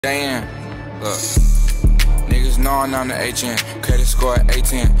Damn, look, niggas knowing I'm the HN, credit score at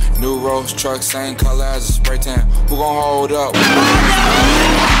 18, new Rolls truck, same color as a spray tan, who gon' hold up?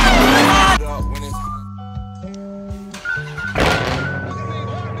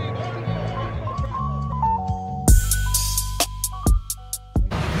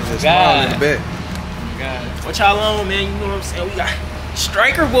 God. God. What y'all on, man? You know what I'm saying? We got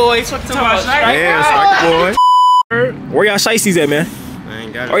Striker boys. What you talking about? Striker? Yeah, Striker boy. Where y'all shiesties at, man? I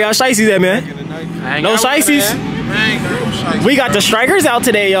ain't got it. Where y'all shiesties at, man? No shiesties? We got the Strikers out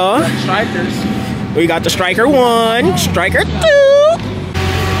today, y'all. Strikers. We got the Striker 1, Striker 2,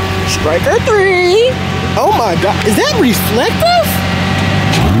 Striker 3. Oh my God, is that reflective?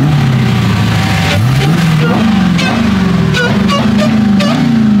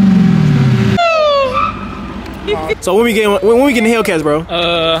 So when we getting Hellcats, bro?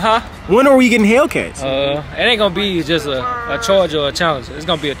 When are we getting Hellcats? It ain't gonna be just a charge or a challenge. It's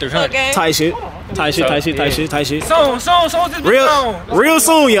gonna be a 300. Tight shit. Tight shit. Soon, Real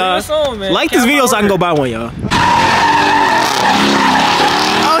soon, y'all. Real soon, man. Like this video so I can go buy one, y'all.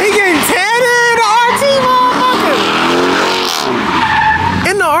 Oh, he getting tatted in the RT, motherfucker.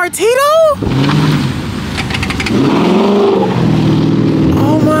 In the RT, though?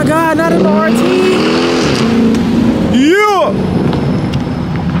 Oh my God, not in the RT. Yeah.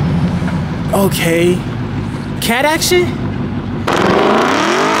 Okay. Cat action?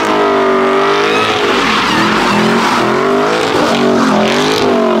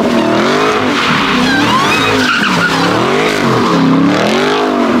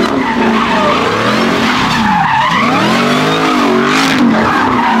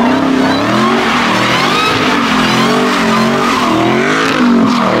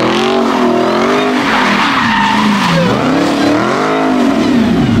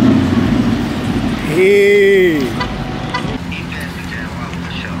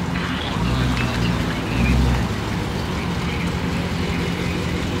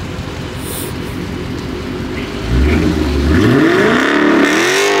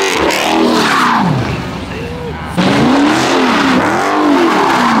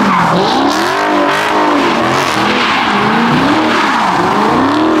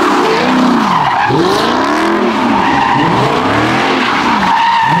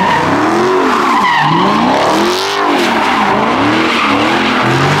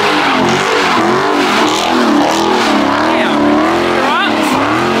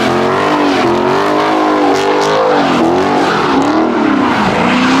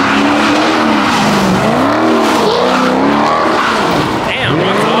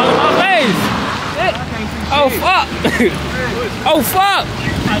 Oh fuck!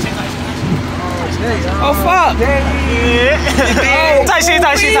 Oh fuck! Tight shit.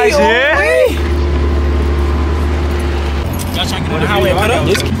 Y'all trying to get on the highway and cut up?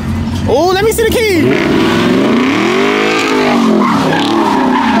 Oh, let me see the key.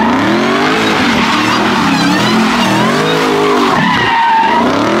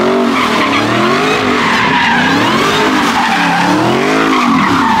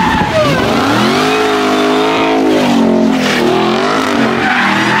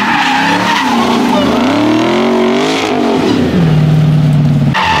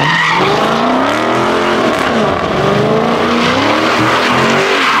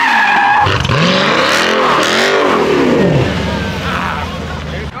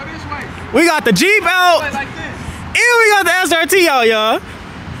 We got the Jeep out, and we got the SRT out, y'all.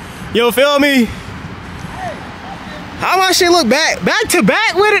 You feel me? How my shit look back to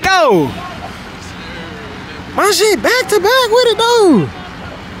back with it though? My shit back to back with it though.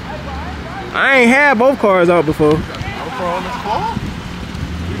 I ain't had both cars out before.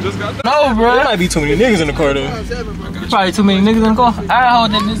 No, bro. There might be too many niggas in the car though. Probably too many niggas in the car. I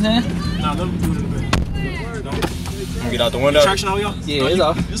hold that bitch in. Nah, let me do it in the back. Get out the window. Traction out, y'all? Yeah, it's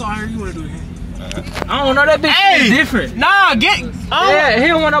off. It's all right. You wanna do it? I don't know, that bitch is different. Nah, yeah, he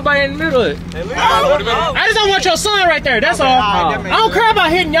don't want nobody in the middle of it. I just don't want your son right there. That's all. I don't care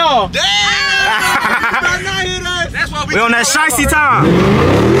about hitting y'all. Damn! That's why we on that shicey time.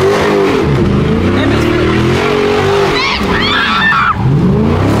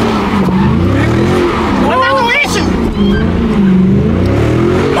 I'm not gonna hit you.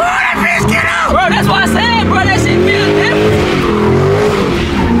 Oh, that bitch get out! Bro, that's what I said, bro. That shit feels different.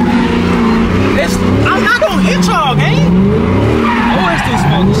 I'm not gonna hit y'all, gang. Oh, it's too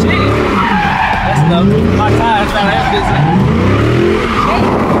small to shit. That's enough. My tires trying to have this.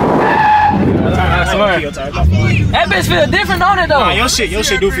 That bitch feel different, don't it though? Nah, your shit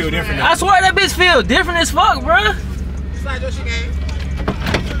do feel different though. I swear that bitch feel different as fuck, bro.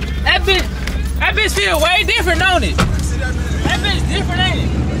 That bitch feel way different, don't it? That bitch different, ain't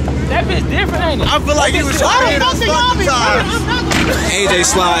it? That bitch different, ain't it? I feel like he was trying to hit us AJ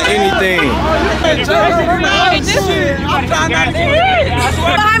slide anything. I'm trying not to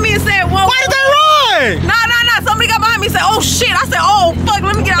Behind me and said, whoa. Why did they run? Nah. Somebody got behind me and said, oh shit. I said, oh fuck,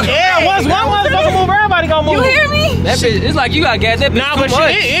 let me get out the Yeah, way. once one motherfucker move, everybody gonna move. You hear me? That bitch, it's like you got gas. That bitch Nah, too but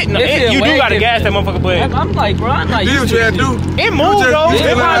much. you do gotta gas that motherfucker, but I'm like, bro, I'm like, do what you had to do. it moved though. You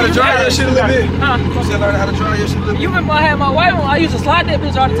still learn how to drive that shit a little bit. Huh? You still learn how to drive your shit a little bit. You remember I had my wife on, I used to slide that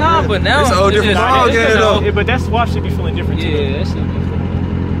bitch all the time, but now It's a whole different ball game though. Yeah, but that swap should be feeling different too. Yeah, that shit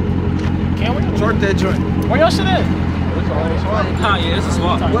different. Can't we? Torque that joint. Where your shit at? Huh, yeah, it's a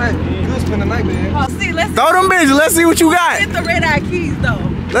swap. What? You spend the night, man. Oh, see, let's Throw them bitches. Let's see what you got. get the red eye keys though.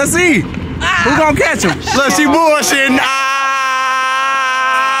 Let's see. Who gonna catch him? Look, she bullshitting.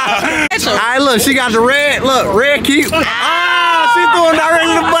 Alright, look, she got the red. Look, red key. She throwing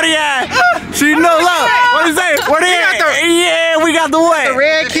directly to the buddy eye. She know. Look, what you say? Where they at? Yeah, we got the what? The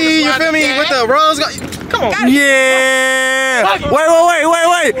red key. You feel me? With the rose. Come on. Yeah.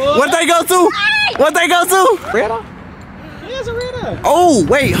 Wait. What they go to? What they go to? Red eye. It's a red eye. Oh,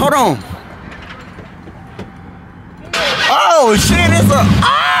 wait, hold on. Oh shit, it's a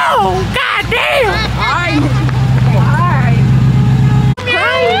goddamn! Alright.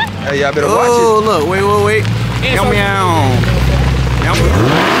 Hey, y'all better watch it. Oh look, wait. Meow.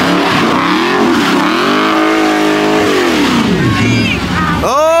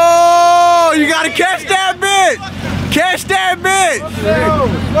 Oh, you gotta catch that bitch! Catch that bitch!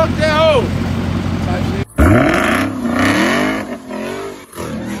 Fuck that hoe.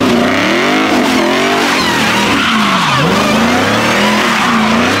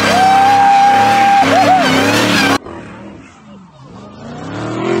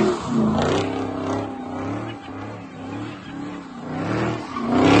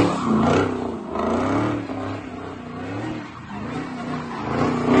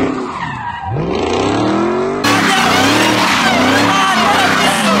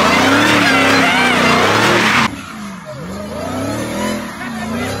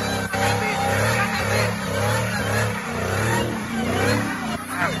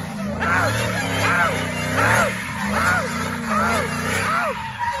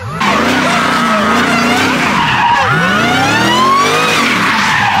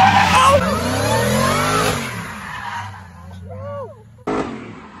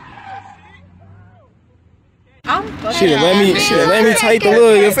 Shit, let me take the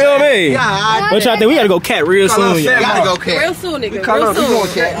look, you feel me? What y'all think? We gotta go cat real soon. We gotta go cat. Real soon, nigga. Call Real up, we soon. going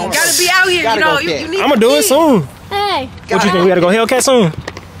cat. You gotta be out here, you know. You need I'ma to do it eat. soon. Hey. What you think? We gotta go Hellcat soon?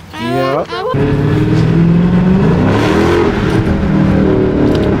 Yeah.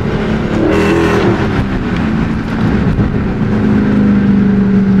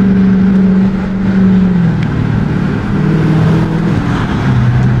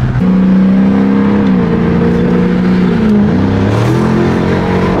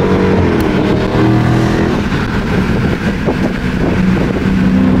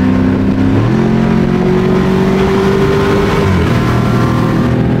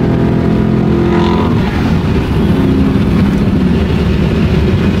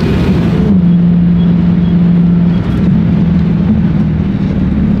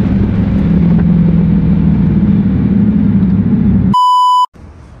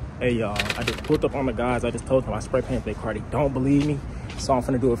 Hey y'all, I just pulled up on the guys. I just told them I spray painted their car. They don't believe me, so I'm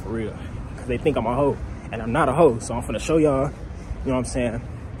finna do it for real. Cause they think I'm a hoe, and I'm not a hoe. So I'm finna show y'all, you know what I'm saying,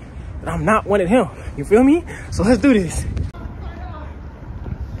 that I'm not one of them. You feel me? So let's do this.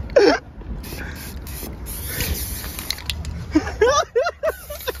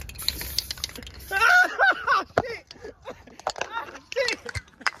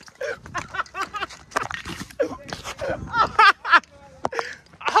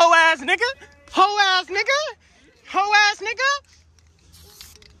 Hoe ass nigga.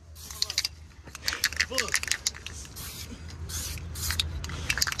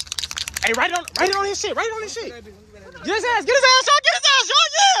 Hey, write it on his shit. Get his ass,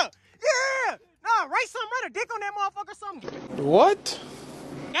 y'all. Yeah. Nah, write a dick on that motherfucker, something. What?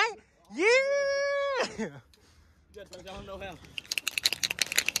 Okay? Yeah.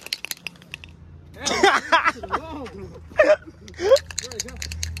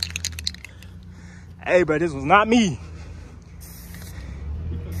 Hey, bro, this was not me.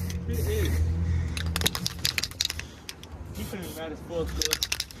 He feeling mad as fuck, cuz.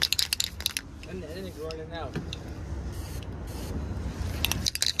 That nigga running out.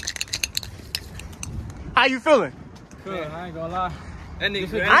 How you feeling? Cuz, I ain't gonna lie. That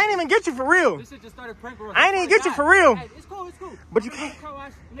nigga, I ain't even get you for real. this shit just started prank roars. I ain't even get you for real. Hey, it's cool. But you can't.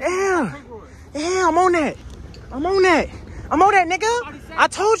 Yeah, I'm on that. I'm on that, nigga. I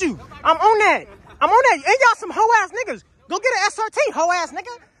told you. I'm on that. I'm on that. And y'all some hoe ass niggas. Go get an SRT, hoe ass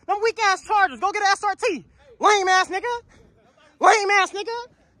nigga. Them weak ass chargers. Go get an SRT. Lame ass nigga. Lame ass nigga.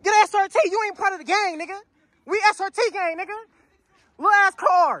 Get an SRT. You ain't part of the gang, nigga. We SRT gang, nigga. Little ass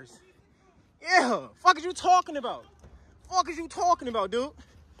cars. Yeah. Fuck is you talking about? Fuck is you talking about, dude?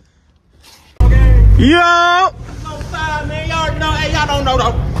 Yo! Man, y'all know, hey, y'all don't know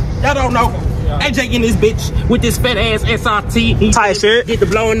though. Y'all don't know. AJ in this bitch with this fat ass SRT. Tight shit. Get the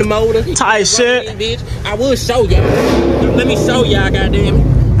blow in the motor. Tight shit. Bitch. I will show y'all. Let me show y'all, goddamn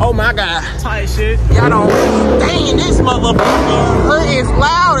it. Oh my god. Tight shit. Y'all don't. Dang, this motherfucker is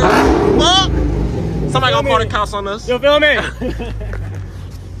loud as fuck. Somebody gonna call the cops on us. You feel me?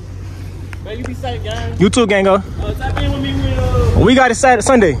 Man, you be safe, gang. You too, Gango. Tap in with me with We got it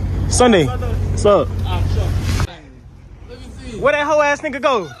Sunday. What's up? sure. Where that hoe ass nigga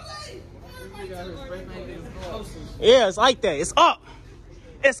go? Yeah, it's like that. It's up.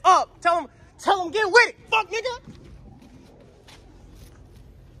 It's up. Tell him get with it. Fuck, nigga.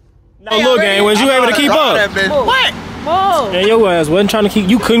 Oh, look, gang, was you able to keep up? What? Man, your ass wasn't trying to keep.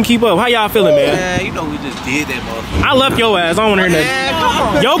 You couldn't keep up. How y'all feeling, man? Man, you know we just did that, motherfucker. I left your ass. I don't want to hear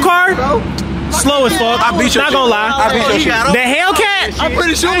that. Your car? Slow as fuck. I beat your Not gonna lie. I beat your shit. The Hellcat? I'm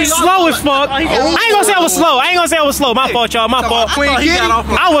pretty sure we Slow as fuck. I ain't gonna say I was slow. My fault, y'all. My fault. Queen Kitty.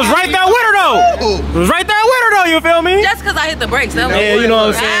 I was right there with her though. You feel me? Just because I hit the brakes. That Yeah, you know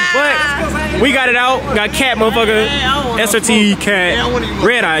what I'm saying. But we got it out. Got cat, motherfucker. SRT cat.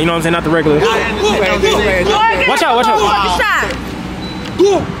 Redeye. You know what I'm saying? Not the regular. Watch out.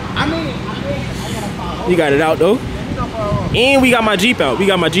 You got it out though. And we got my Jeep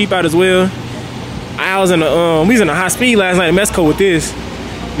out. As well. I was in the we was in a high speed last night in Mexico with this.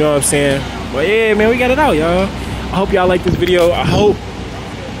 You know what I'm saying? But yeah, man, we got it out, y'all. I hope y'all like this video. I hope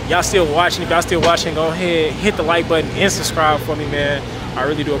y'all still watching. If y'all still watching, go ahead, hit the like button and subscribe for me, man. I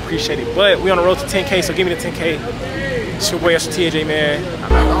really do appreciate it. But we on the road to 10K, so give me the 10K. It's your boy SRTJ, man.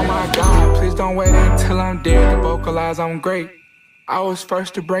 Oh my God, please don't wait until I'm dead to vocalize I'm great. I was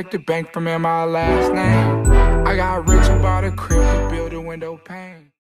first to break the bank from in my last name. I got rich and bought a crib to build a window pane.